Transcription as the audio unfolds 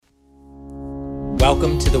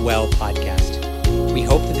Welcome to the Well podcast. We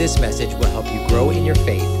hope that this message will help you grow in your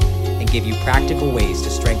faith and give you practical ways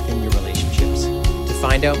to strengthen your relationships. To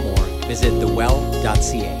find out more, visit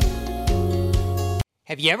thewell.ca.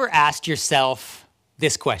 Have you ever asked yourself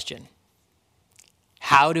this question?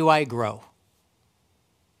 How do I grow?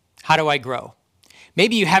 How do I grow?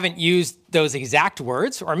 Maybe you haven't used those exact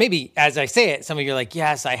words, or maybe as I say it, some of you are like,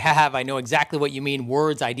 yes, I have. I know exactly what you mean.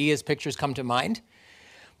 Words, ideas, pictures come to mind.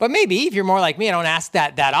 But maybe if you're more like me, I don't ask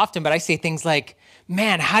that often, but I say things like,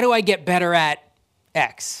 man, how do I get better at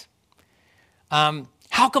X?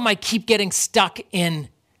 How come I keep getting stuck in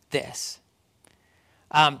this?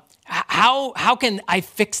 How can I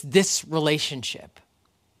fix this relationship?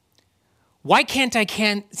 Why can't I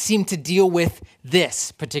seem to deal with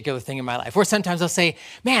this particular thing in my life? Or sometimes I'll say,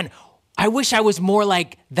 man, I wish I was more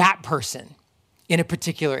like that person in a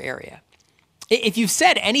particular area. If you've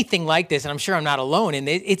said anything like this, and I'm sure I'm not alone in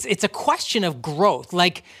it, it's a question of growth,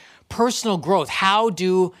 like personal growth. How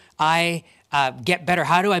do I get better?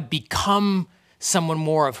 How do I become someone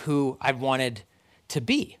more of who I've wanted to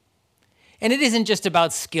be? And it isn't just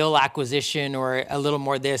about skill acquisition or a little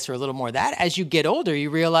more this or a little more that. As you get older, you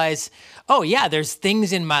realize, oh yeah, there's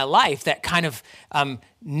things in my life that kind of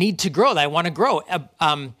need to grow, that I want to grow.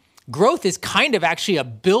 Growth is kind of actually a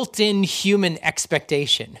built-in human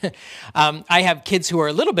expectation. I have kids who are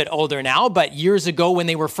a little bit older now, but years ago when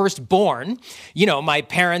they were first born, you know, my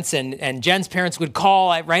parents and Jen's parents would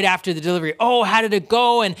call right after the delivery, oh, how did it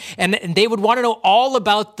go? And they would want to know all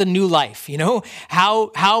about the new life, you know,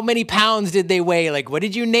 how many pounds did they weigh? Like, what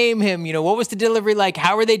did you name him? You know, what was the delivery like?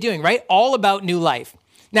 How are they doing, right? All about new life.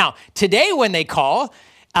 Now, today when they call,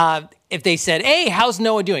 if they said, hey, how's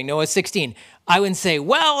Noah doing? Noah's 16. I wouldn't say,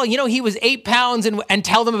 well, you know, he was 8 pounds and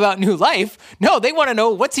tell them about new life. No, they want to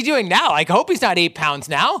know, what's he doing now? Like, I hope he's not 8 pounds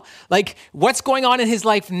now. Like, what's going on in his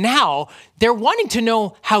life now? They're wanting to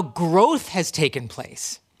know how growth has taken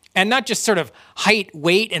place. And not just sort of height,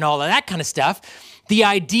 weight, and all of that kind of stuff. The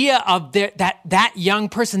idea of that young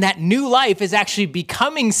person, that new life is actually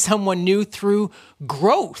becoming someone new through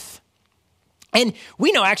growth. And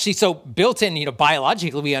we know actually, so built in, you know,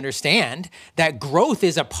 biologically, we understand that growth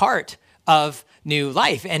is a part of new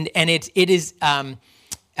life. And it is,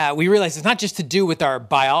 we realize it's not just to do with our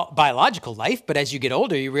biological life, but as you get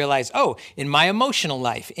older, you realize, oh, in my emotional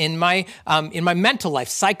life, in my mental life,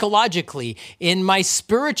 psychologically, in my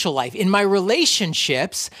spiritual life, in my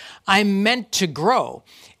relationships, I'm meant to grow.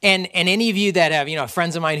 And any of you that have, you know,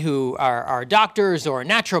 friends of mine who are doctors or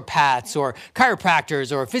naturopaths or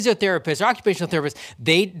chiropractors or physiotherapists or occupational therapists,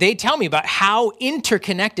 they tell me about how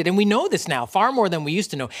interconnected, and we know this now far more than we used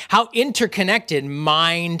to know, how interconnected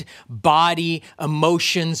mind, body,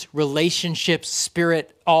 emotions, relationships,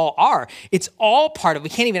 spirit all are. It's all part of, we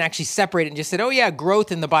can't even actually separate it and just say, oh yeah,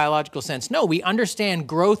 growth in the biological sense. No, we understand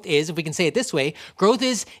growth is, if we can say it this way, growth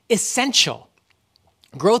is essential.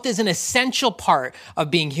 Growth is an essential part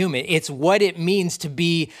of being human. It's what it means to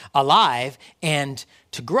be alive and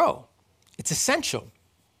to grow. It's essential.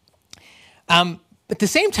 At the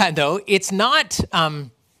same time, though, it's not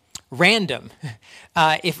random.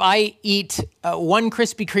 If I eat one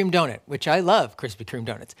Krispy Kreme donut, which I love Krispy Kreme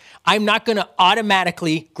donuts, I'm not going to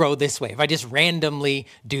automatically grow this way if I just randomly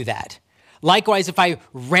do that. Likewise, if I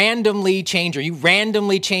randomly change or you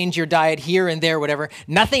randomly change your diet here and there, whatever,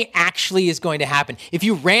 nothing actually is going to happen. If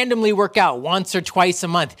you randomly work out once or twice a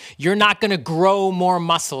month, you're not going to grow more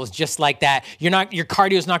muscles just like that. Your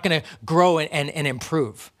cardio is not going to grow and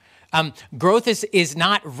improve. Growth is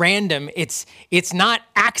not random. It's not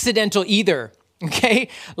accidental either. Okay?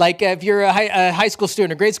 Like if you're a high school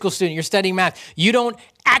student, a grade school student, you're studying math, you don't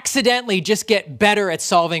accidentally just get better at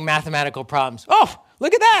solving mathematical problems. Oh,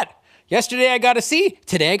 look at that. Yesterday I got a C,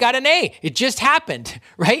 today I got an A. It just happened,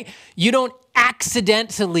 right? You don't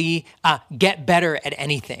accidentally get better at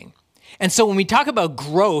anything. And so when we talk about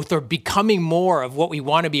growth or becoming more of what we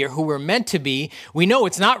want to be or who we're meant to be, we know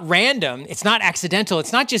it's not random, it's not accidental,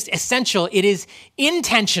 it's not just essential, it is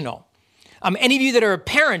intentional. Any of you that are a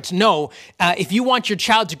parent know if you want your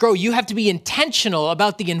child to grow, you have to be intentional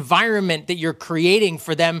about the environment that you're creating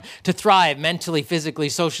for them to thrive mentally, physically,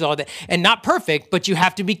 socially, all that. And not perfect, but you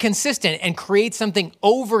have to be consistent and create something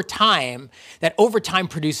over time that over time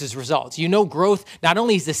produces results. You know, growth not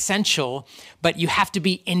only is essential, but you have to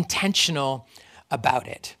be intentional about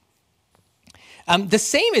it. The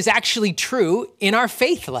same is actually true in our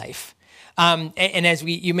faith life. And as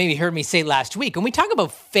you maybe heard me say last week, when we talk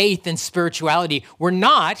about faith and spirituality, we're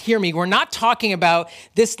not talking about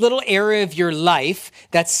this little area of your life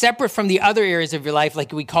that's separate from the other areas of your life,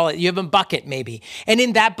 like we call it, you have a bucket maybe. And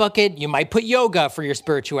in that bucket, you might put yoga for your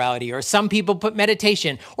spirituality, or some people put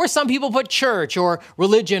meditation, or some people put church or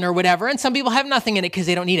religion or whatever, and some people have nothing in it because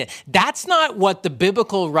they don't need it. That's not what the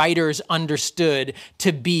biblical writers understood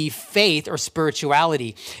to be faith or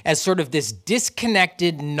spirituality, as sort of this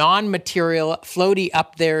disconnected, non-material, floaty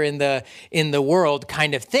up there in the world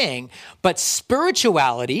kind of thing. But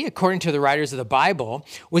spirituality, according to the writers of the Bible,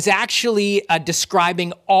 was actually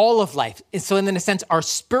describing all of life. And so in a sense, our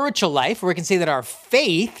spiritual life, where we can say that our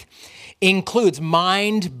faith includes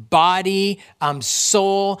mind, body,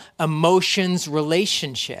 soul, emotions,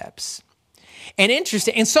 relationships.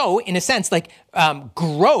 And so, in a sense, like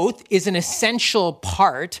growth is an essential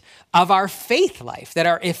part of our faith life.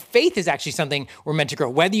 If faith is actually something we're meant to grow,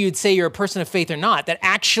 whether you'd say you're a person of faith or not, that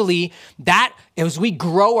as we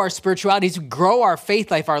grow our spirituality, as we grow our faith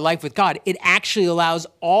life, our life with God, it actually allows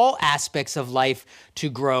all aspects of life to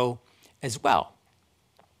grow as well.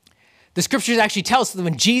 The scriptures actually tell us that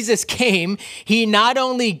when Jesus came, he not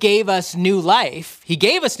only gave us new life,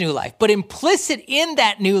 but implicit in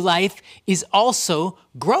that new life is also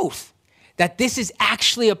growth. That this is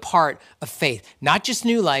actually a part of faith, not just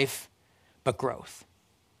new life, but growth.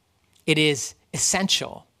 It is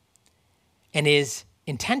essential and is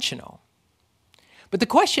intentional. But the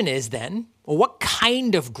question is then, well, what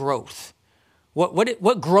kind of growth?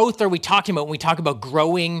 What growth are we talking about when we talk about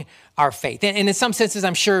growing our faith? And in some senses,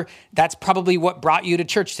 I'm sure that's probably what brought you to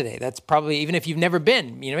church today. That's probably, even if you've never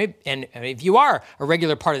been, and if you are a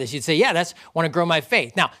regular part of this, you'd say, yeah, that's want to grow my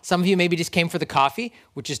faith. Now, some of you maybe just came for the coffee,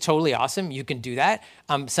 which is totally awesome. You can do that.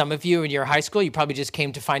 Some of you in your high school, you probably just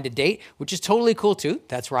came to find a date, which is totally cool too.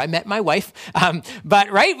 That's where I met my wife. But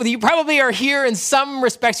right, you probably are here in some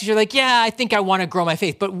respects. You're like, yeah, I think I want to grow my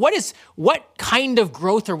faith. But what kind of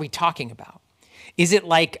growth are we talking about? Is it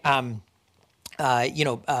like, a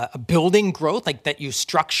building growth, like that you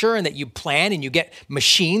structure and that you plan and you get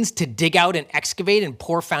machines to dig out and excavate and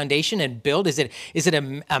pour foundation and build? Is it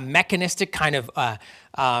a mechanistic kind of,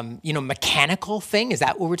 mechanical thing? Is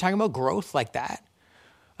that what we're talking about? Growth like that?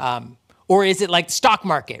 Or is it like the stock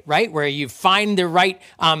market, right? Where you find the right,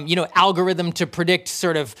 algorithm to predict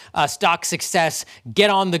sort of stock success, get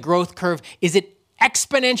on the growth curve? Is it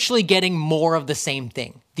exponentially getting more of the same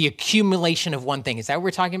thing, the accumulation of one thing? Is that what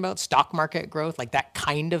we're talking about? Stock market growth, like that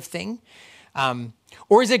kind of thing?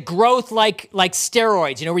 Or is it growth like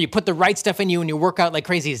steroids, where you put the right stuff in you and you work out like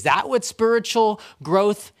crazy? Is that what spiritual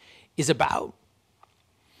growth is about?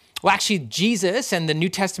 Well, actually, Jesus and the New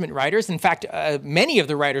Testament writers, in fact, many of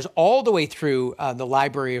the writers all the way through the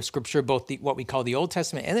library of Scripture, both what we call the Old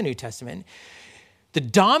Testament and the New Testament, the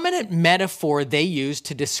dominant metaphor they use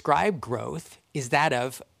to describe growth is that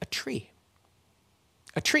of a tree.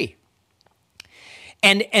 A tree.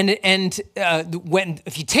 And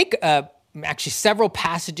if you take actually several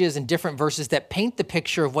passages and different verses that paint the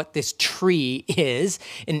picture of what this tree is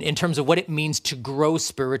in terms of what it means to grow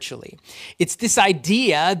spiritually, it's this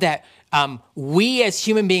idea that we as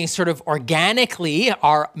human beings sort of organically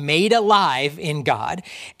are made alive in God,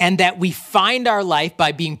 and that we find our life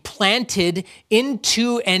by being planted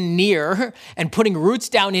into and near and putting roots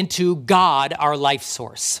down into God, our life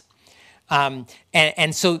source.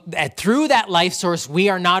 And so through that life source, we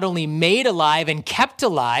are not only made alive and kept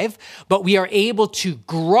alive, but we are able to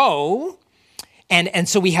grow. And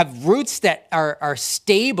so we have roots that are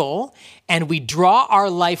stable, and we draw our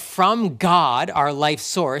life from God, our life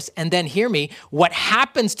source. And then hear me, what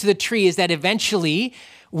happens to the tree is that eventually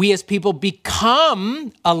we as people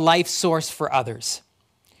become a life source for others.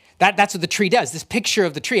 That's what the tree does. This picture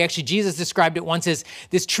of the tree, actually, Jesus described it once as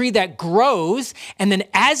this tree that grows, and then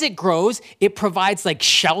as it grows, it provides like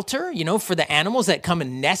shelter, for the animals that come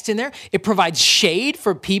and nest in there. It provides shade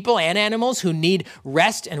for people and animals who need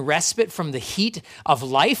rest and respite from the heat of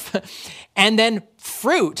life. And then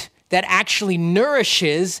fruit that actually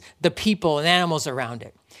nourishes the people and animals around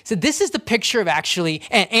it. So this is the picture of actually,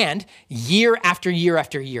 and year after year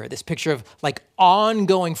after year, this picture of like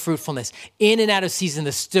ongoing fruitfulness, in and out of season,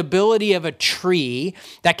 the stability of a tree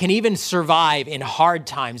that can even survive in hard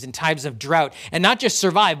times, in times of drought, and not just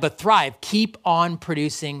survive, but thrive, keep on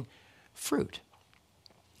producing fruit.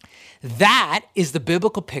 That is the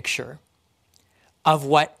biblical picture of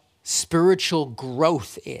what spiritual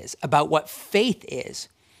growth is, about what faith is.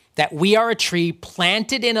 That we are a tree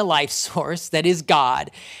planted in a life source that is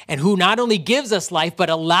God, and who not only gives us life, but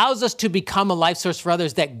allows us to become a life source for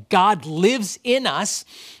others, that God lives in us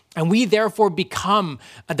And we therefore become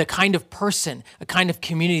the kind of person, a kind of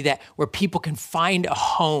community where people can find a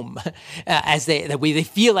home they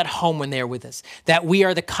feel at home when they're with us. That we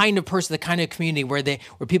are the kind of person, the kind of community where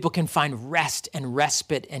people can find rest and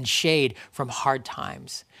respite and shade from hard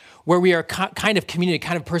times. Where we are kind of community,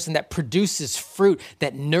 kind of person that produces fruit,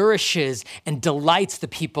 that nourishes and delights the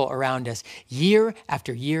people around us year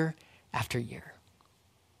after year after year.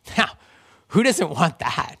 Now, who doesn't want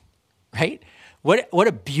that, right? What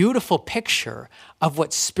a beautiful picture of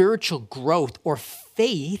what spiritual growth or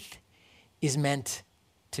faith is meant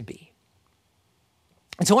to be.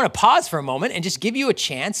 And so I want to pause for a moment and just give you a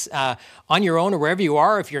chance on your own or wherever you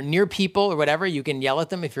are. If you're near people or whatever, you can yell at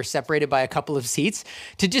them if you're separated by a couple of seats,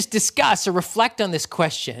 to just discuss or reflect on this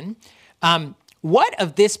question. What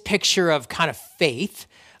of this picture of kind of faith,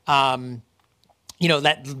 that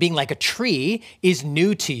being like a tree, is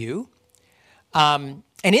new to you?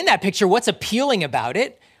 And in that picture, what's appealing about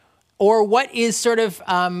it, or what is sort of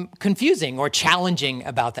confusing or challenging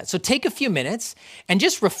about that? So take a few minutes and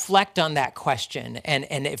just reflect on that question.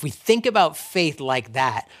 And if we think about faith like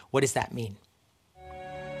that, what does that mean?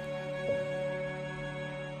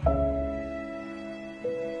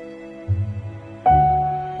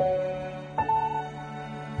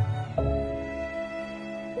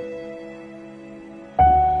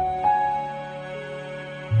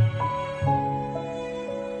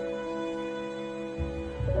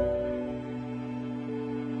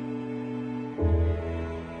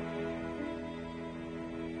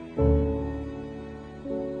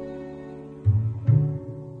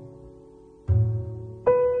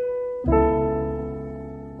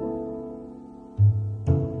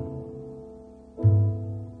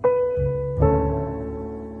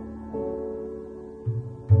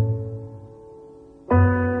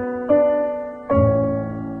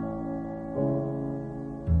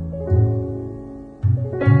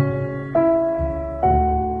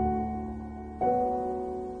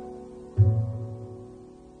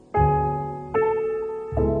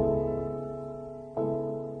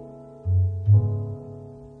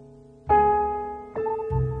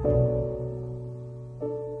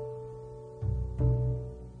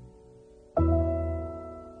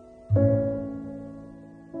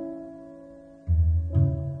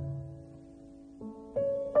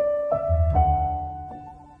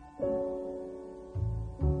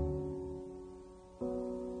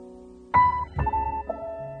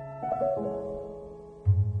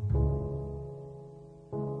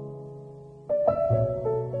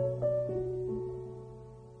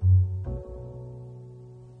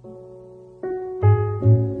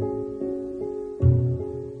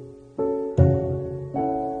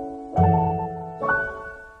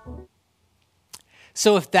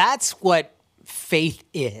 So if that's what faith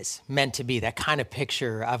is meant to be, that kind of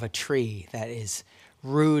picture of a tree that is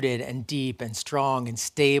rooted and deep and strong and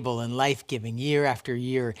stable and life-giving year after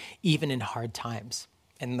year, even in hard times.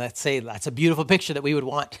 And let's say that's a beautiful picture that we would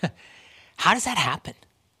want. How does that happen?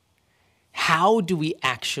 How do we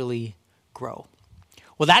actually grow?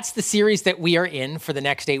 Well, that's the series that we are in for the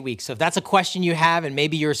next 8 weeks. So if that's a question you have, and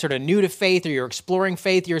maybe you're sort of new to faith or you're exploring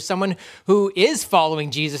faith, you're someone who is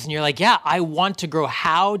following Jesus and you're like, yeah, I want to grow.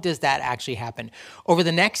 How does that actually happen? Over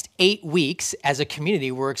the next 8 weeks as a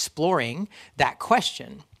community, we're exploring that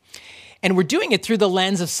question. And we're doing it through the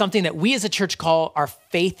lens of something that we as a church call our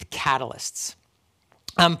faith catalysts.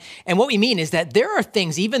 And what we mean is that there are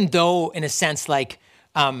things, even though in a sense like,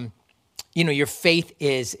 your faith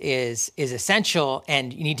is essential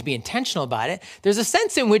and you need to be intentional about it, there's a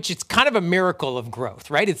sense in which it's kind of a miracle of growth,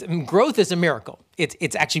 right? Growth is a miracle.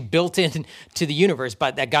 It's actually built into the universe,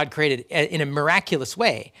 but that God created in a miraculous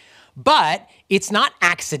way. But it's not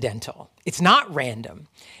accidental. It's not random.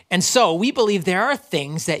 And so we believe there are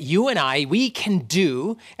things that you and we can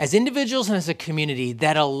do as individuals and as a community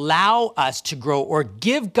that allow us to grow or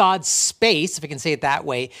give God space, if I can say it that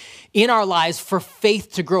way, in our lives for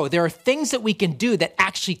faith to grow. There are things that we can do that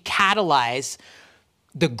actually catalyze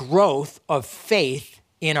the growth of faith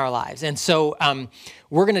in our lives. And so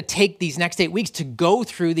we're going to take these next 8 weeks to go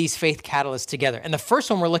through these faith catalysts together. And the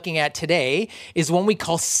first one we're looking at today is one we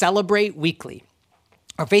call Celebrate Weekly.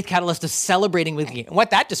 Our faith catalyst is celebrating weekly. And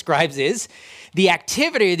what that describes is the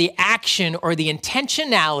activity or the action or the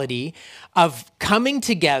intentionality of coming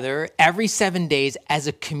together every 7 days as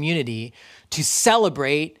a community to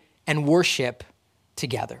celebrate and worship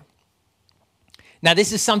together. Now,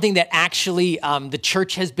 this is something that actually the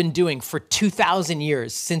church has been doing for 2,000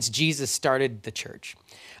 years since Jesus started the church.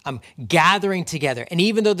 Gathering together. And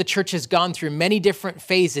even though the church has gone through many different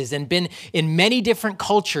phases and been in many different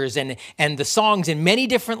cultures and the songs in many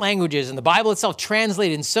different languages and the Bible itself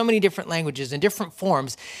translated in so many different languages and different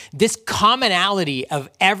forms, this commonality of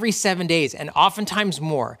every 7 days and oftentimes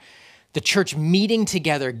more, the church meeting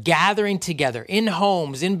together, gathering together in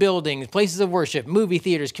homes, in buildings, places of worship, movie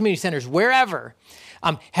theaters, community centers, wherever,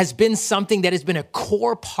 has been something that has been a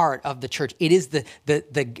core part of the church. It is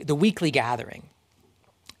the weekly gathering.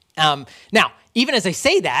 Now, even as I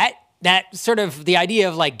say that sort of the idea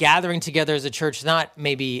of like gathering together as a church is not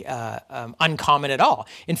maybe uncommon at all.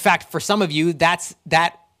 In fact, for some of you, that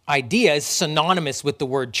idea is synonymous with the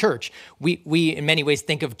word church. We in many ways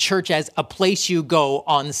think of church as a place you go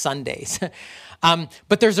on Sundays.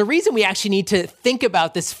 But there's a reason we actually need to think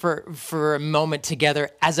about this for a moment together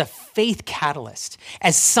as a faith catalyst,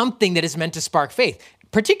 as something that is meant to spark faith.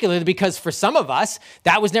 Particularly because for some of us,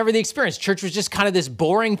 that was never the experience. Church was just kind of this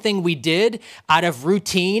boring thing we did out of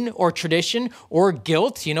routine or tradition or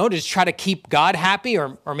guilt, to just try to keep God happy,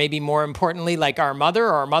 or maybe more importantly, like our mother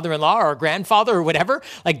or our mother-in-law or our grandfather or whatever.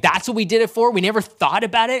 Like that's what we did it for. We never thought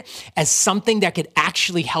about it as something that could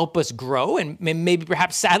actually help us grow. And maybe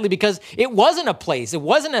perhaps sadly, because it wasn't a place, it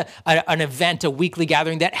wasn't an event, a weekly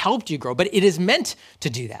gathering that helped you grow, but it is meant to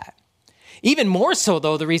do that. Even more so,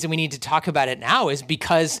 though, the reason we need to talk about it now is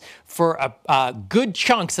because for good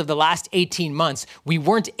chunks of the last 18 months, we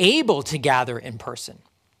weren't able to gather in person.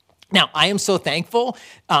 Now, I am so thankful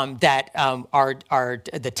that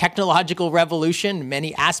the technological revolution,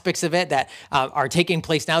 many aspects of it that are taking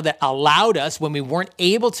place now that allowed us, when we weren't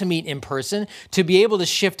able to meet in person, to be able to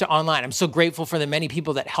shift to online. I'm so grateful for the many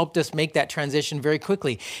people that helped us make that transition very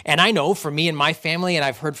quickly. And I know for me and my family, and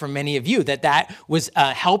I've heard from many of you, that was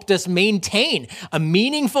helped us maintain a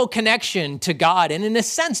meaningful connection to God and in a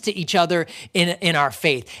sense to each other in our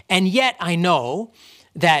faith. And yet I know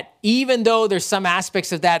that even though there's some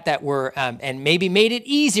aspects of that were, and maybe made it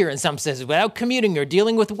easier in some senses without commuting or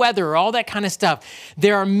dealing with weather or all that kind of stuff,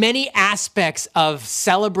 there are many aspects of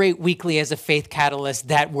Celebrate Weekly as a faith catalyst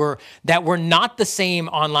that were not the same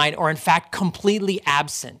online, or in fact completely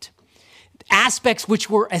absent. Aspects which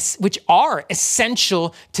are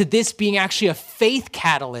essential to this being actually a faith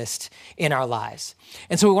catalyst in our lives.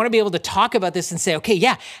 And so we want to be able to talk about this and say, okay,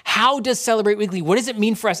 yeah, how does Celebrate Weekly, what does it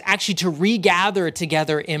mean for us actually to regather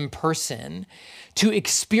together in person, to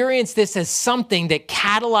experience this as something that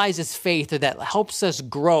catalyzes faith or that helps us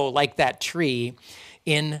grow like that tree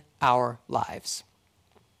in our lives?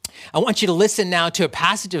 I want you to listen now to a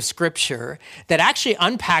passage of scripture that actually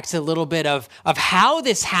unpacks a little bit of how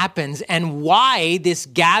this happens and why this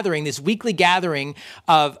gathering, this weekly gathering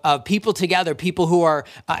of people together, people who are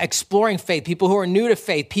exploring faith, people who are new to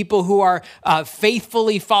faith, people who are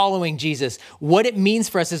faithfully following Jesus, what it means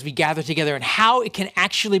for us as we gather together and how it can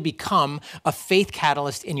actually become a faith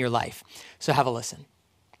catalyst in your life. So have a listen.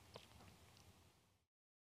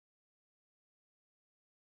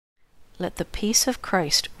 Let the peace of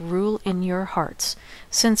Christ rule in your hearts,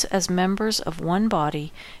 since as members of one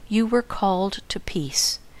body you were called to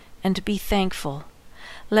peace, and be thankful.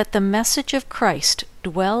 Let the message of Christ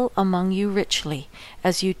dwell among you richly,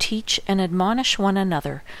 as you teach and admonish one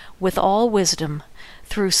another with all wisdom,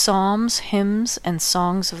 through psalms, hymns, and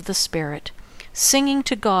songs of the Spirit, singing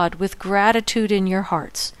to God with gratitude in your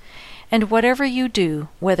hearts. And whatever you do,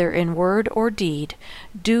 whether in word or deed,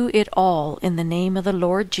 do it all in the name of the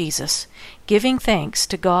Lord Jesus, giving thanks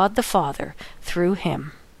to God the Father through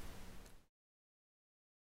him.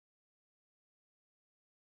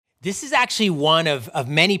 This is actually one of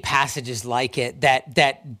many passages like it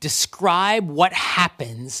that describe what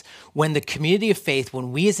happens when the community of faith,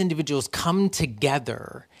 when we as individuals come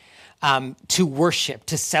together to worship,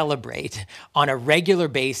 to celebrate on a regular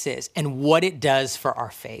basis, and what it does for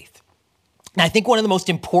our faith. And I think one of the most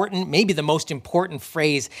important, maybe the most important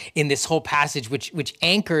phrase in this whole passage, which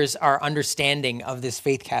anchors our understanding of this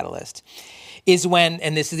faith catalyst, is when,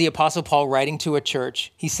 and this is the Apostle Paul writing to a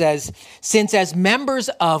church, he says, since as members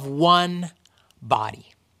of one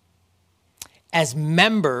body, as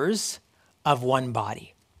members of one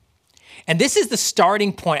body. And this is the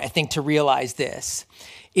starting point, I think, to realize this,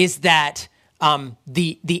 is that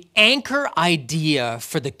the anchor idea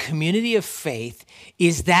for the community of faith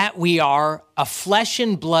is that we are a flesh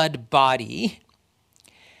and blood body.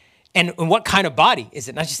 And what kind of body is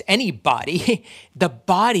it? Not just any body, the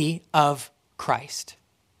body of Christ.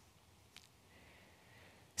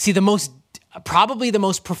 See, probably the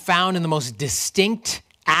most profound and the most distinct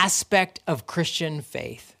aspect of Christian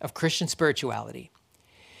faith, of Christian spirituality,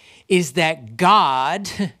 is that God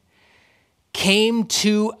came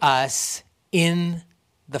to us in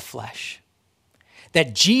the flesh.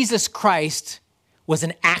 That Jesus Christ was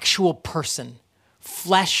an actual person,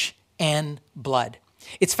 flesh and blood.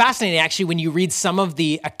 It's fascinating, actually, when you read some of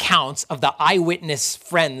the accounts of the eyewitness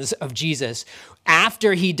friends of Jesus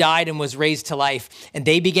after he died and was raised to life, and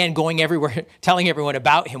they began going everywhere, telling everyone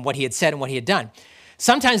about him, what he had said and what he had done.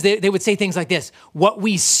 Sometimes they would say things like this: what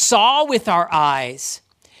we saw with our eyes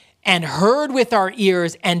and heard with our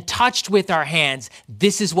ears and touched with our hands,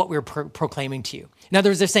 this is what we're proclaiming to you. In other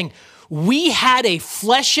words, they're saying, we had a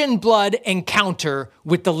flesh and blood encounter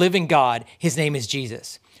with the living God. His name is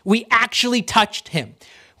Jesus. We actually touched him.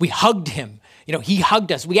 We hugged him. He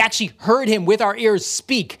hugged us. We actually heard him with our ears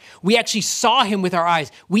speak. We actually saw him with our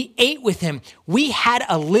eyes. We ate with him. We had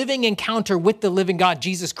a living encounter with the living God,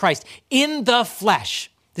 Jesus Christ, in the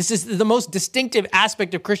flesh. This is the most distinctive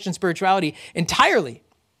aspect of Christian spirituality entirely.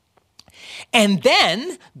 And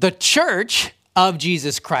then the church of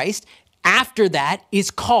Jesus Christ, after that,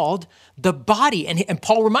 is called the body. And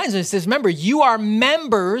Paul reminds us, he says, remember, you are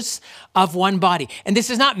members of one body. And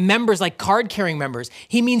this is not members like card-carrying members.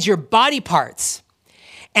 He means your body parts.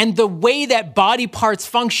 And the way that body parts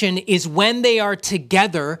function is when they are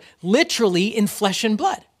together, literally in flesh and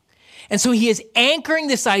blood. And so he is anchoring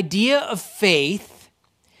this idea of faith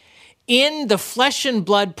in the flesh and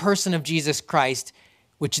blood person of Jesus Christ,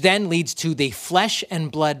 which then leads to the flesh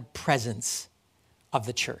and blood presence of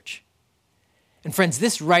the church. And friends,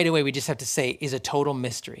 this right away, we just have to say, is a total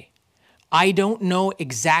mystery. I don't know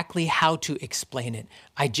exactly how to explain it.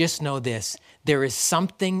 I just know this: there is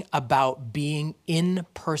something about being in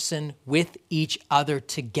person with each other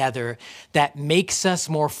together that makes us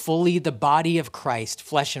more fully the body of Christ,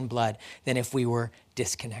 flesh and blood, than if we were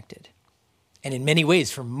disconnected. And in many ways,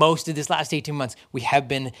 for most of this last 18 months, we have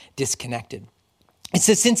been disconnected. It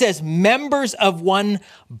says, since as members of one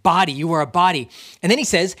body, you are a body. And then he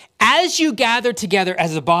says, as you gather together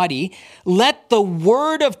as a body, let the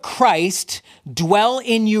word of Christ dwell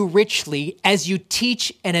in you richly as you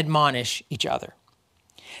teach and admonish each other.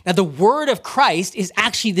 Now, the word of Christ is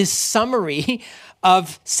actually this summary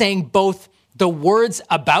of saying both the words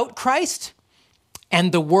about Christ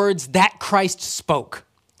and the words that Christ spoke.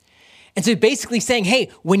 And so basically saying,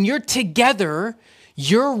 hey, when you're together,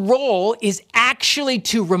 your role is actually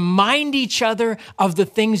to remind each other of the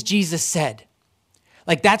things Jesus said.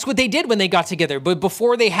 Like, that's what they did when they got together. But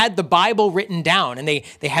before they had the Bible written down and they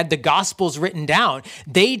had the Gospels written down,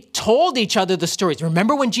 they told each other the stories.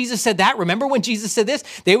 Remember when Jesus said that? Remember when Jesus said this?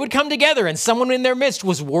 They would come together and someone in their midst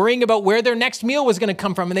was worrying about where their next meal was going to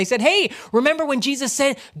come from. And they said, hey, remember when Jesus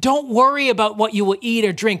said, don't worry about what you will eat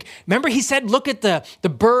or drink. Remember he said, look at the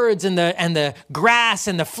birds and the grass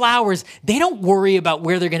and the flowers. They don't worry about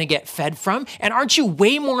where they're going to get fed from. And aren't you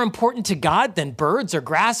way more important to God than birds or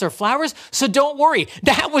grass or flowers? So don't worry.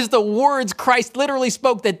 That was the words Christ literally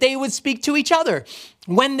spoke that they would speak to each other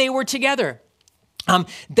when they were together.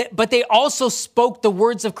 But they also spoke the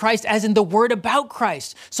words of Christ as in the word about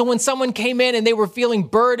Christ. So when someone came in and they were feeling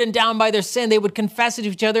burdened down by their sin, they would confess it to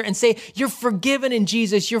each other and say, you're forgiven in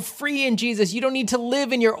Jesus. You're free in Jesus. You don't need to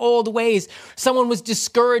live in your old ways. Someone was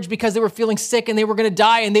discouraged because they were feeling sick and they were going to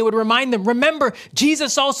die. And they would remind them, remember,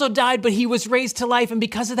 Jesus also died, but he was raised to life. And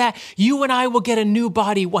because of that, you and I will get a new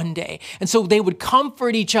body one day. And so they would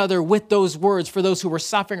comfort each other with those words for those who were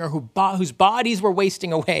suffering or whose bodies were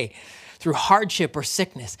wasting away through hardship or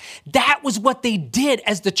sickness. That was what they did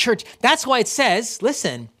as the church. That's why it says,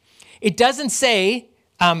 listen, it doesn't say,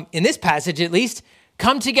 in this passage at least,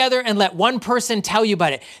 come together and let one person tell you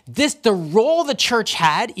about it. The role the church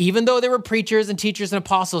had, even though there were preachers and teachers and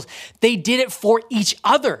apostles, they did it for each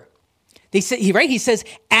other. He says,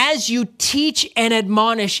 as you teach and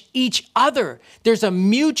admonish each other, there's a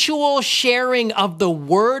mutual sharing of the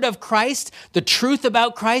word of Christ, the truth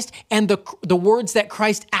about Christ, and the words that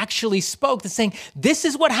Christ actually spoke. That's saying, this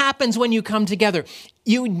is what happens when you come together.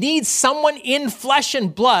 You need someone in flesh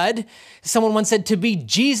and blood, someone once said, to be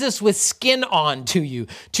Jesus with skin on to you,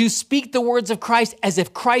 to speak the words of Christ as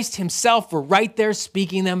if Christ himself were right there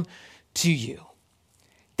speaking them to you.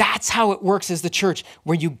 That's how it works as the church,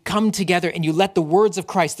 where you come together and you let the words of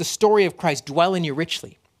Christ, the story of Christ, dwell in you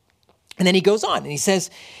richly. And then he goes on and he says,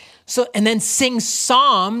 and then sing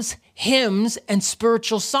psalms, hymns, and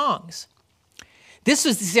spiritual songs. This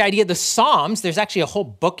is the idea of the Psalms. There's actually a whole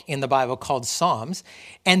book in the Bible called Psalms,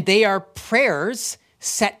 and they are prayers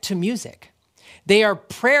set to music. They are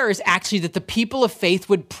prayers actually that the people of faith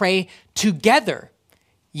would pray together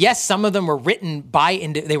Yes, some of them were written by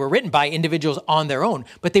individuals on their own,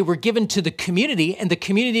 but they were given to the community, and the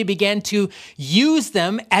community began to use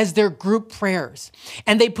them as their group prayers.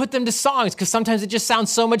 And they put them to songs because sometimes it just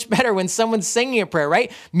sounds so much better when someone's singing a prayer, right?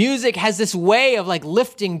 Music has this way of like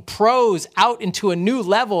lifting prose out into a new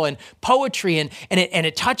level, and poetry, and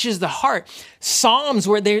it touches the heart. Psalms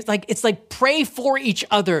where there's like, it's like pray for each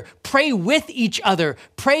other, pray with each other,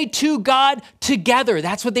 pray to God together.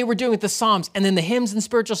 That's what they were doing with the Psalms. And then the hymns and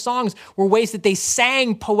spiritual songs were ways that they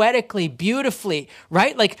sang poetically, beautifully,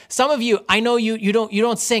 right? Like some of you, I know you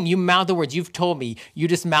don't sing, you mouth the words. You've told me you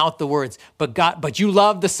just mouth the words, but you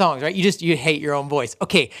love the songs, right? You hate your own voice.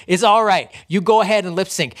 Okay, it's all right. You go ahead and lip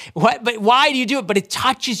sync. But why do you do it? But it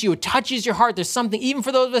touches you. It touches your heart. There's something, even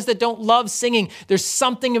for those of us that don't love singing, there's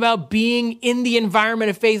something about being in the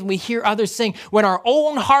environment of faith when we hear others sing. When our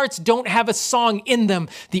own hearts don't have a song in them,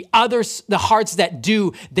 the hearts that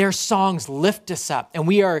do, their songs lift us up. And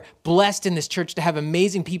we are blessed in this church to have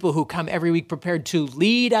amazing people who come every week prepared to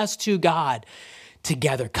lead us to God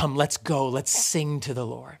together. Come, let's go. Let's sing to the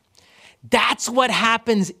Lord. That's what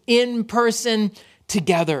happens in person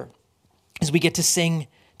together, is we get to sing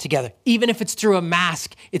together. Even if it's through a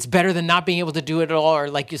mask, it's better than not being able to do it at all. Or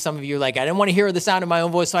like some of you are like, I didn't want to hear the sound of my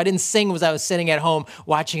own voice, so I didn't sing as I was sitting at home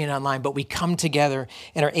watching it online. But we come together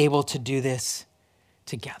and are able to do this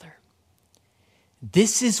together.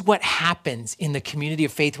 This is what happens in the community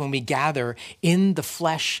of faith when we gather in the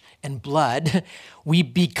flesh and blood. We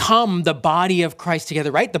become the body of Christ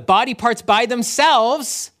together, right? The body parts by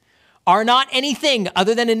themselves are not anything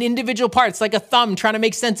other than an individual part. It's like a thumb trying to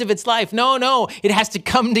make sense of its life. No, it has to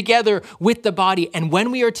come together with the body. And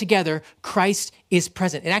when we are together, Christ is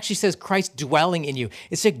present. It actually says Christ dwelling in you.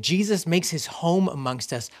 It's like Jesus makes his home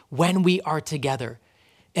amongst us when we are together.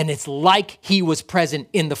 And it's like he was present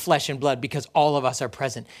in the flesh and blood because all of us are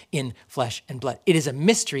present in flesh and blood. It is a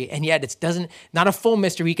mystery, and yet it's not a full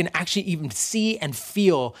mystery. We can actually even see and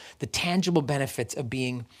feel the tangible benefits of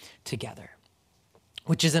being together.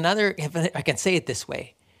 Which is another, if I can say it this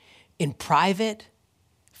way, in private,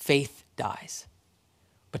 faith dies,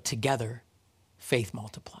 but together, faith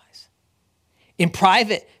multiplies. In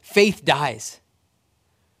private, faith dies,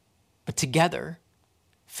 but together,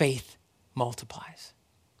 faith multiplies.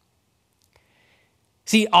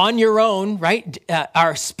 See, on your own, right,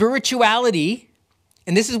 our spirituality,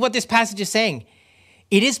 and this is what this passage is saying,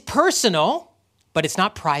 it is personal, but it's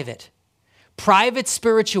not private. Private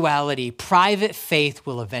spirituality, private faith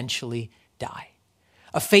will eventually die.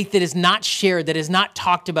 A faith that is not shared, that is not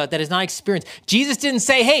talked about, that is not experienced. Jesus didn't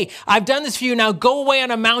say, hey, I've done this for you, now go away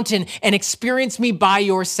on a mountain and experience me by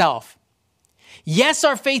yourself. Yes,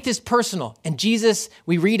 our faith is personal. And Jesus,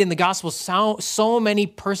 we read in the Gospels so many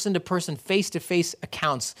person-to-person, face-to-face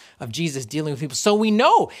accounts of Jesus dealing with people. So we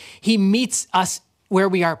know he meets us where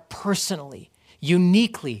we are personally,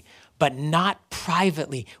 uniquely, but not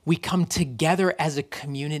privately. We come together as a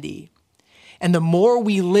community. And the more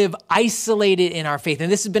we live isolated in our faith,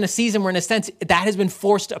 and this has been a season where in a sense that has been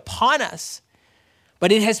forced upon us,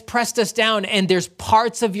 but it has pressed us down, and there's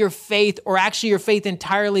parts of your faith, or actually your faith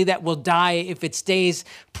entirely, that will die if it stays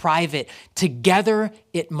private. Together,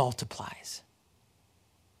 it multiplies.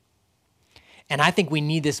 And I think we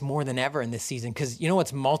need this more than ever in this season, because you know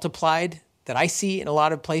what's multiplied that I see in a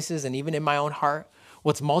lot of places and even in my own heart?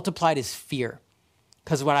 What's multiplied is fear,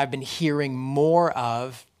 because what I've been hearing more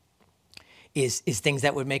of is things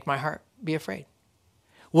that would make my heart be afraid.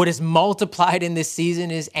 What is multiplied in this season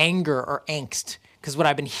is anger or angst, because what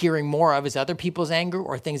I've been hearing more of is other people's anger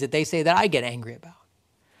or things that they say that I get angry about.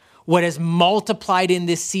 What has multiplied in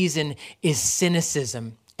this season is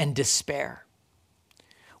cynicism and despair.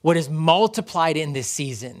 What is multiplied in this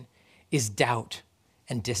season is doubt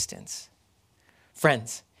and distance.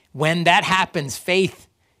 Friends, when that happens, faith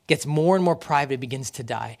gets more and more private, it begins to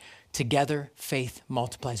die. Together, faith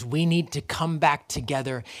multiplies. We need to come back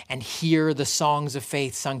together and hear the songs of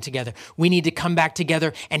faith sung together. We need to come back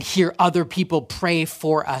together and hear other people pray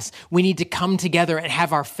for us. We need to come together and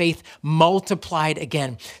have our faith multiplied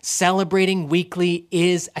again. Celebrating weekly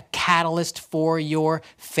is a catalyst for your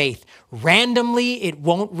faith. Randomly, it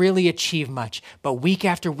won't really achieve much, but week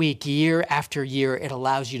after week, year after year, it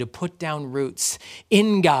allows you to put down roots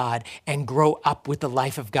in God and grow up with the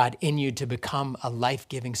life of God in you to become a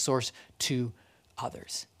life-giving source to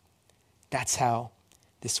others. That's how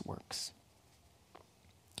this works.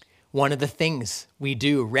 One of the things we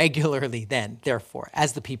do regularly then, therefore,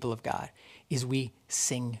 as the people of God, is we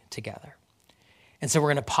sing together. And so we're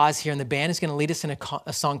going to pause here, and the band is going to lead us in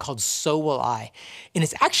a song called "So Will I," and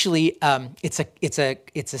it's actually it's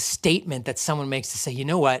a statement that someone makes to say, you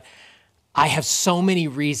know what, I have so many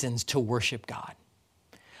reasons to worship God.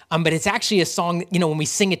 But it's actually a song, when we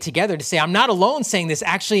sing it together to say, I'm not alone saying this.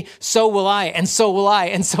 Actually, so will I, and so will I,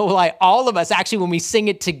 and so will I. All of us, actually, when we sing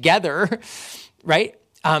it together, right?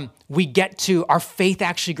 We get to, our faith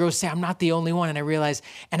actually grows. Say, I'm not the only one. And I realize,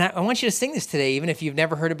 and I want you to sing this today, even if you've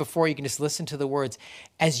never heard it before, you can just listen to the words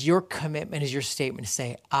as your commitment, as your statement to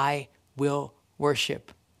say, I will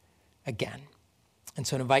worship again. And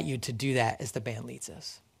so I invite you to do that as the band leads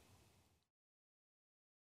us.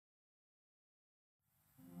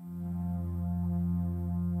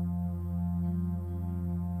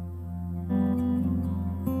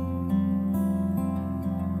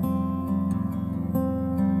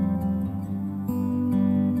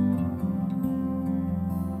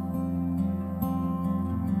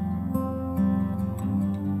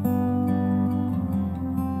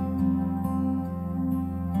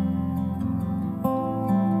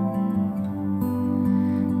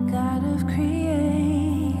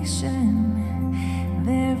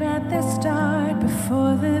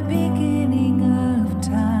 Before the beginning of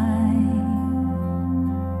time,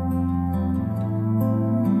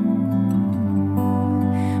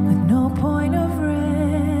 with no point of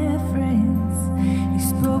reference, you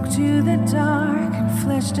spoke to the dark and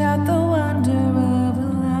fleshed out the wonder of a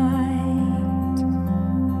light.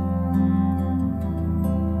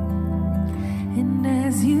 And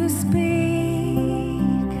as you speak,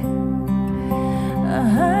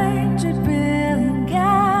 100 billion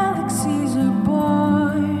galaxies are born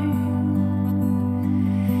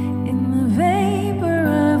in the vapor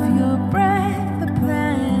of your breath. The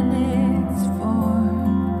planets form.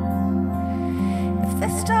 If the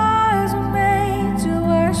stars were made to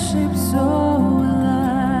worship, so will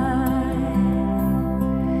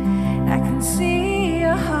I can see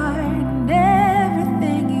your heart and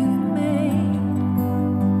everything you've made.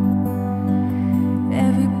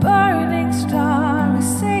 Every burning star, a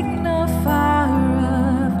signal fire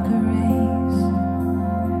of grace.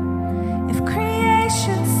 If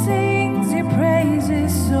creation sings your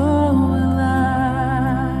praises, so will I.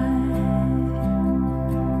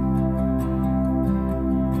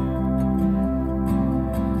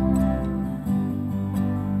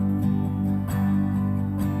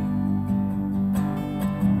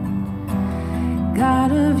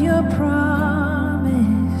 God of your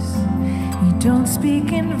promise, you don't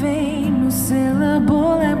speak in vain, no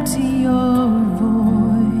syllable empty or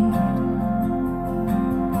void.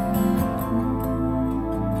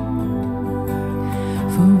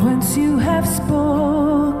 For once you have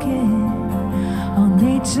spoken, all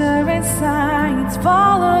nature and science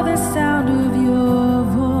follow the sound of your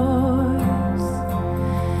voice.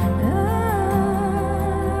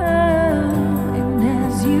 And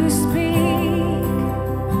as you speak,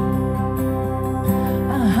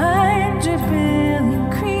 100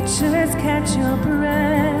 billion creatures catch your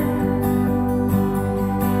breath,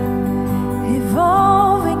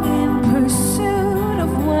 evolving in pursuit of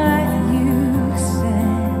what you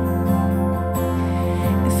said.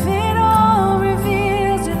 If it all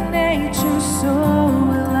reveals in nature, so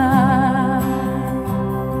will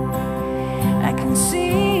I can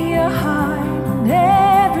see your heart and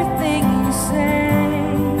everything you say.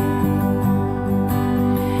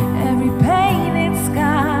 Every painted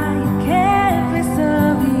sky, a canvas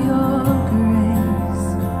of your grace.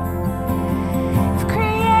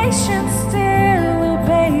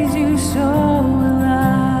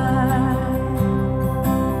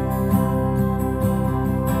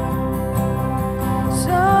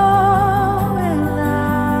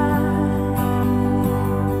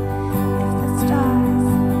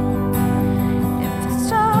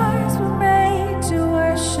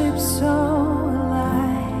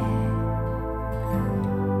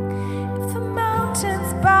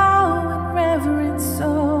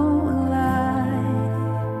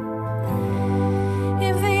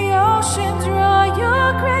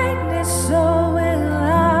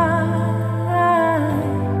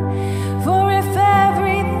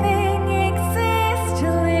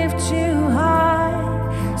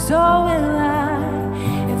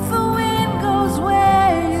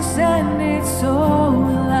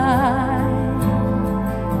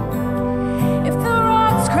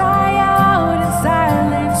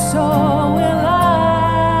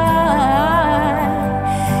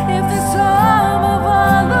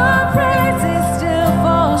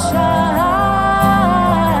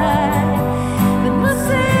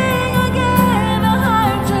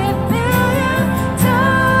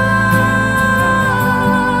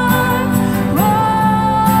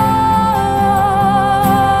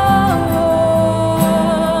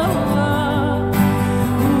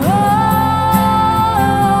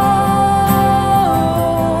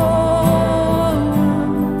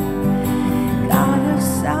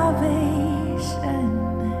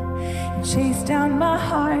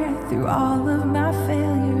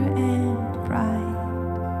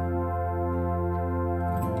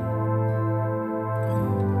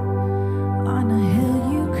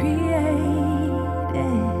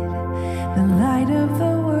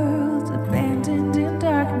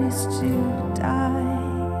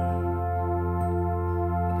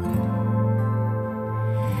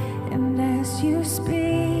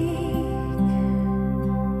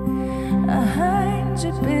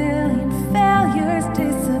 100 billion failures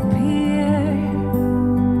disappear.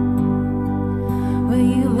 Well,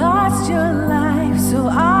 you lost your life so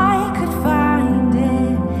I could find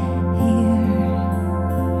it here.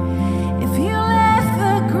 If you left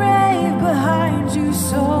the grave behind you,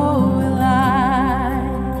 so will I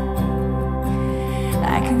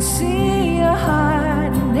can see your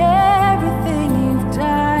heart and everything you've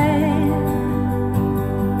done.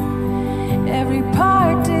 Every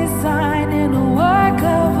part designed in a work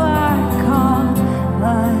of art called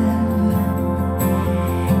love.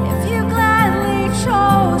 If you gladly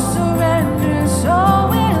chose surrender, so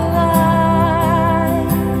will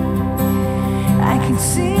I can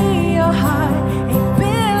see your heart 8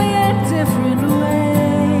 billion different ways.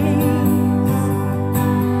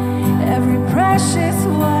 Every precious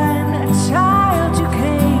one, a child you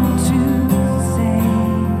came to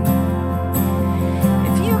save.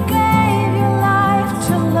 If you gave your life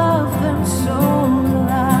to love them, so will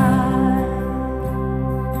I.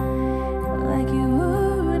 Like you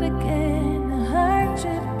would again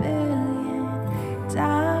 100 billion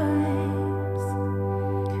times.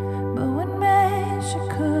 But what measure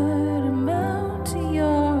could amount to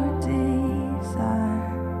your desire?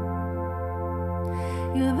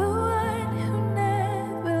 You're the one who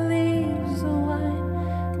never leaves the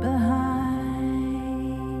one behind.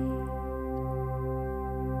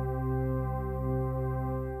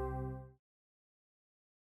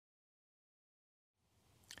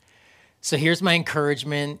 So here's my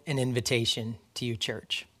encouragement and invitation to you,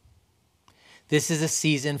 church. This is a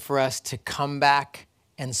season for us to come back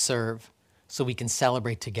and serve so we can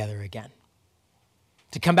celebrate together again.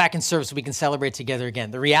 To come back and serve so we can celebrate together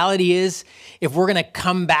again. The reality is, if we're going to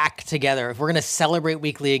come back together, if we're going to celebrate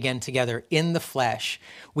weekly again together in the flesh,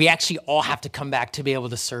 we actually all have to come back to be able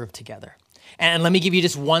to serve together. And let me give you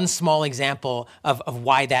just one small example of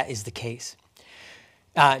why that is the case.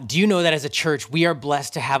 Do you know that as a church, we are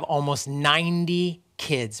blessed to have almost 90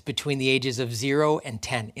 kids between the ages of 0 and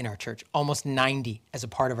 10 in our church, almost 90 as a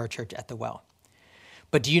part of our church at the Well.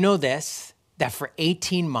 But do you know this, that for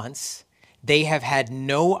 18 months, they have had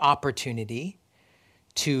no opportunity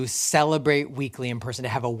to celebrate weekly in person, to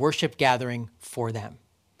have a worship gathering for them.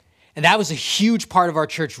 And that was a huge part of our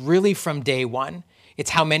church really from day one. It's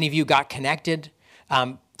how many of you got connected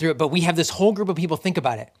through it. But we have this whole group of people, think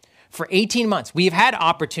about it. For 18 months, we've had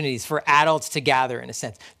opportunities for adults to gather in a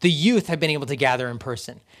sense. The youth have been able to gather in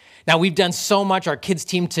person. Now, we've done so much, our kids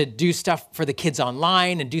team, to do stuff for the kids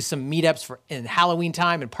online and do some meetups in Halloween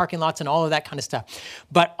time and parking lots and all of that kind of stuff.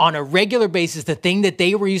 But on a regular basis, the thing that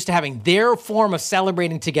they were used to having, their form of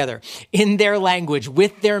celebrating together in their language,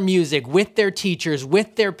 with their music, with their teachers,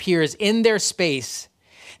 with their peers, in their space,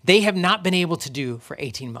 they have not been able to do for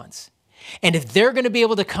 18 months. And if they're going to be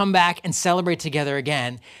able to come back and celebrate together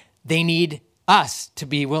again, they need us to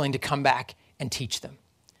be willing to come back and teach them.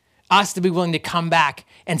 Us to be willing to come back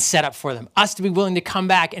and set up for them. Us to be willing to come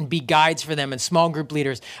back and be guides for them and small group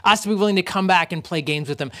leaders. Us to be willing to come back and play games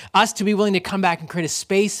with them. Us to be willing to come back and create a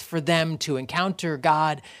space for them to encounter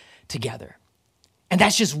God together. And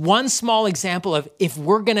that's just one small example of, if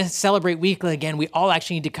we're going to celebrate weekly again, we all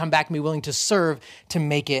actually need to come back and be willing to serve to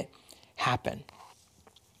make it happen.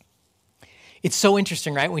 It's so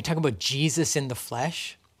interesting, right? When we talk about Jesus in the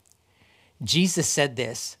flesh, Jesus said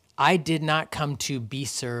this, "I did not come to be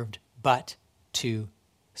served, but to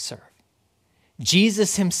serve."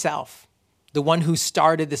 Jesus himself, the one who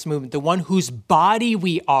started this movement, the one whose body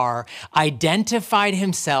we are, identified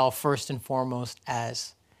himself first and foremost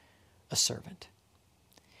as a servant.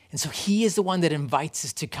 And so he is the one that invites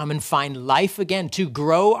us to come and find life again, to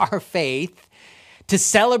grow our faith, to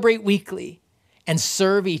celebrate weekly, and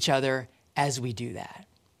serve each other as we do that.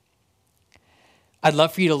 I'd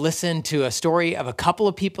love for you to listen to a story of a couple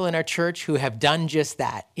of people in our church who have done just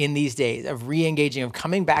that in these days of re-engaging, of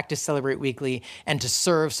coming back to celebrate weekly and to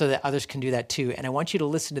serve so that others can do that too. And I want you to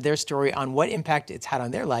listen to their story on what impact it's had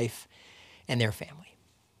on their life and their family.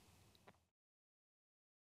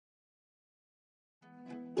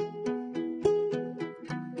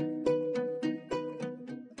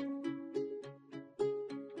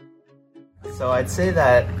 So I'd say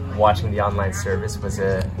that watching the online service was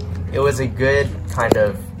a good kind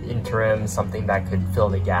of interim, something that could fill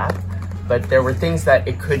the gap. But there were things that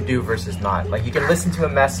it could do versus not. Like, you can listen to a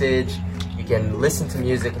message, you can listen to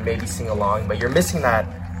music and maybe sing along, but you're missing that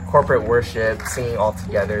corporate worship, singing all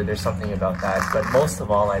together. There's something about that. But most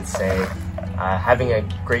of all, I'd say having a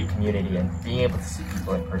great community and being able to see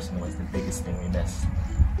people in person was the biggest thing we missed.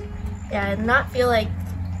 Yeah, and not feel like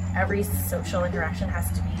every social interaction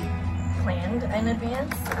has to be planned in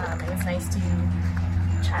advance. It was nice to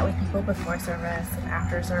chat with people before service and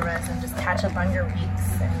after service and just catch up on your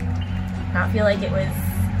weeks and not feel like it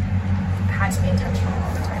had to be intentional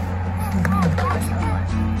all the time. I miss that a lot.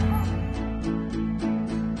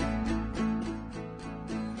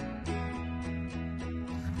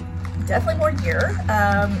 Definitely more gear.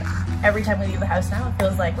 Every time we leave the house now, it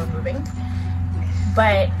feels like we're moving.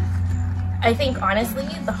 But I think honestly,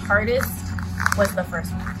 the hardest was the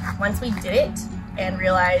first one. Once we did it and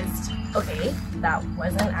realized, okay, that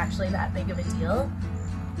wasn't actually that big of a deal.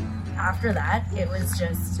 After that, it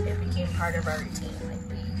became part of our routine. Like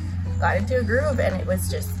we got into a groove and it was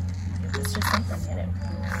just something, and it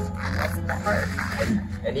wasn't that hard.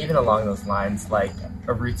 And even along those lines, like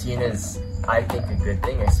a routine is, I think, a good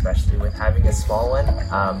thing, especially with having a small one.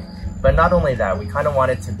 But not only that, we kind of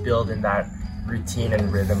wanted to build in that routine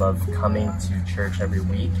and rhythm of coming to church every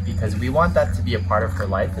week, because we want that to be a part of her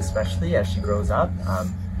life, especially as she grows up.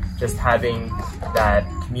 Just having that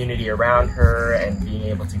community around her and being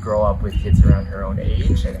able to grow up with kids around her own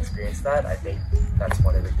age and experience that, I think that's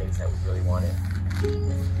one of the things that we really wanted.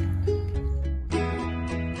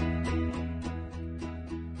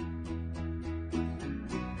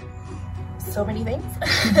 So many things.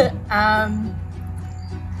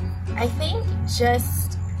 I think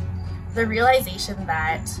just the realization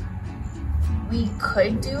that we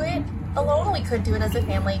could do it alone, we could do it as a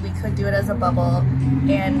family, we could do it as a bubble,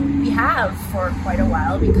 and we have for quite a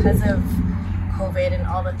while because of COVID and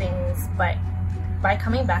all the things, but by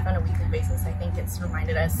coming back on a weekly basis, I think it's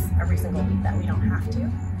reminded us every single week that we don't have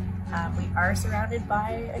to. We are surrounded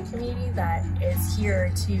by a community that is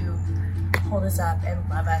here to hold us up and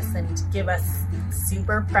love us and give us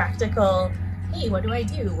super practical, hey, what do I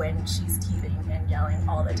do when she's teething and yelling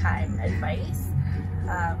all the time advice.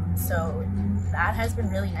 So that has been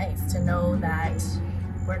really nice to know that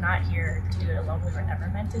we're not here to do it alone. We were never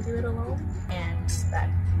meant to do it alone, and that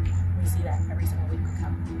we see that every single week we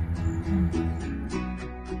come.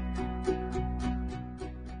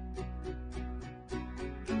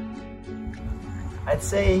 I'd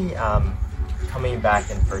say coming back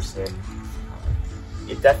in person,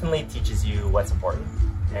 it definitely teaches you what's important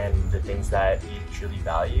and the things that you truly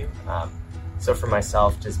value. So for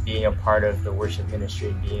myself, just being a part of the worship ministry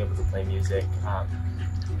and being able to play music,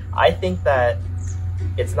 I think that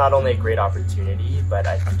it's not only a great opportunity, but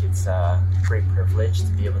I think it's a great privilege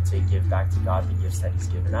to be able to give back to God the gifts that He's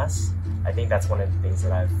given us. I think that's one of the things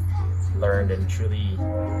that I've learned and truly,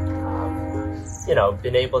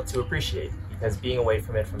 been able to appreciate, because being away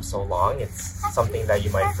from it for so long, it's something that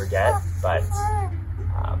you might forget, but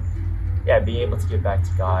being able to give back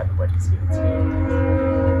to God what He's given to me.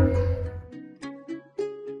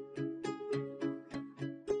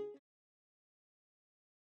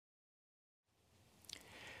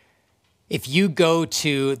 If you go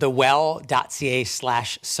to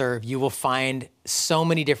thewell.ca/serve, you will find so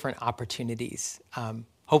many different opportunities,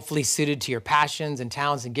 hopefully suited to your passions and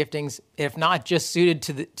talents and giftings, if not just suited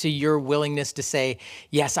to your willingness to say,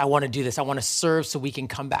 yes, I want to do this. I want to serve so we can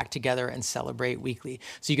come back together and celebrate weekly.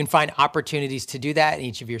 So you can find opportunities to do that in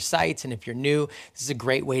each of your sites. And if you're new, this is a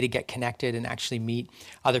great way to get connected and actually meet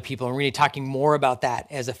other people. And we're going to be talking more about that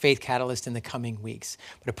as a Faith Catalyst in the coming weeks.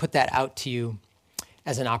 But to put that out to you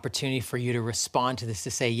as an opportunity for you to respond to this, to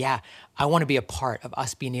say, yeah, I want to be a part of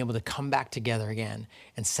us being able to come back together again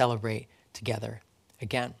and celebrate together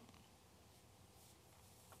again.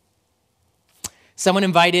 Someone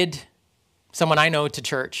invited someone I know to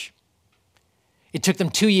church. It took them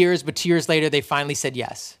 2 years, but 2 years later, they finally said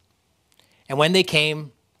yes. And when they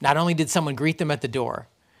came, not only did someone greet them at the door,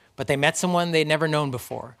 but they met someone they'd never known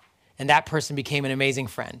before. And that person became an amazing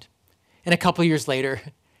friend. And a couple years later,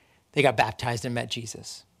 they got baptized and met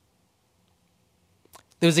Jesus.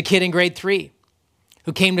 There was a kid in grade 3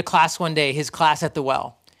 who came to class one day, his class at the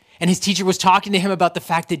Well. And his teacher was talking to him about the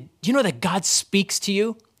fact that, you know that God speaks to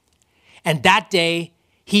you? And that day,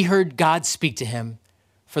 he heard God speak to him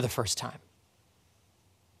for the first time.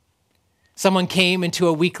 Someone came into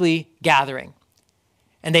a weekly gathering,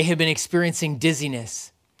 and they had been experiencing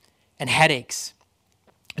dizziness and headaches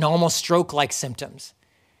and almost stroke-like symptoms.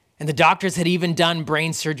 And the doctors had even done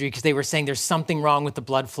brain surgery because they were saying there's something wrong with the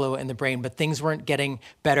blood flow in the brain, but things weren't getting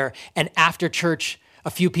better. And after church,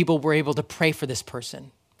 a few people were able to pray for this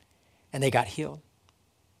person, and they got healed.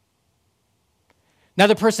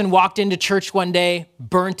 Another person walked into church one day,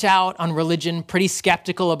 burnt out on religion, pretty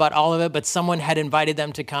skeptical about all of it, but someone had invited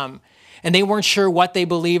them to come. And they weren't sure what they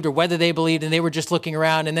believed or whether they believed, and they were just looking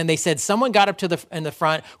around. And then they said someone got up in the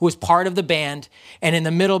front who was part of the band, and in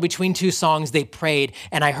the middle between two songs, they prayed.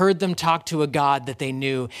 And I heard them talk to a God that they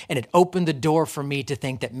knew, and it opened the door for me to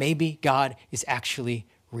think that maybe God is actually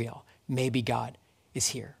real. Maybe God is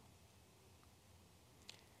here.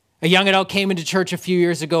 A young adult came into church a few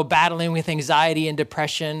years ago battling with anxiety and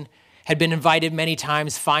depression, had been invited many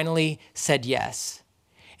times, finally said yes.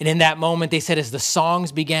 And in that moment, they said as the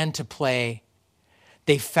songs began to play,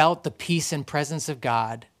 they felt the peace and presence of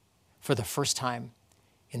God for the first time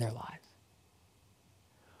in their lives.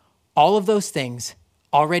 All of those things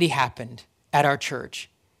already happened at our church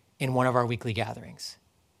in one of our weekly gatherings.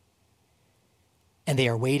 And they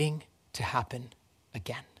are waiting to happen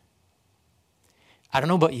again. I don't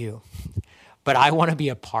know about you, but I want to be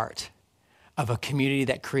a part of a community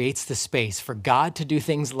that creates the space for God to do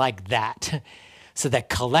things like that so that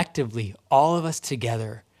collectively all of us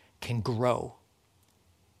together can grow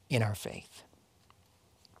in our faith.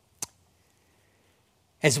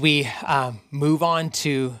 As we move on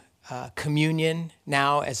to communion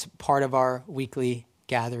now as part of our weekly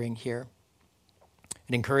gathering here,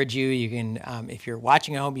 I'd encourage you, you can, if you're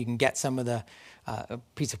watching at home, you can get some of the a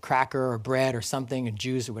piece of cracker or bread or something, and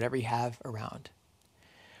juice or whatever you have around.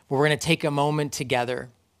 We're going to take a moment together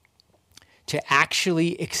to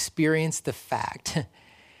actually experience the fact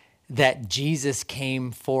that Jesus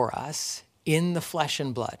came for us in the flesh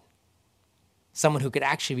and blood, someone who could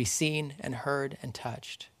actually be seen and heard and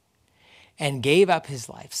touched, and gave up his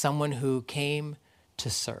life, someone who came to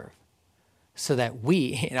serve, so that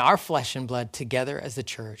we, in our flesh and blood, together as the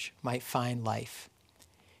church, might find life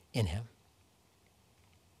in him.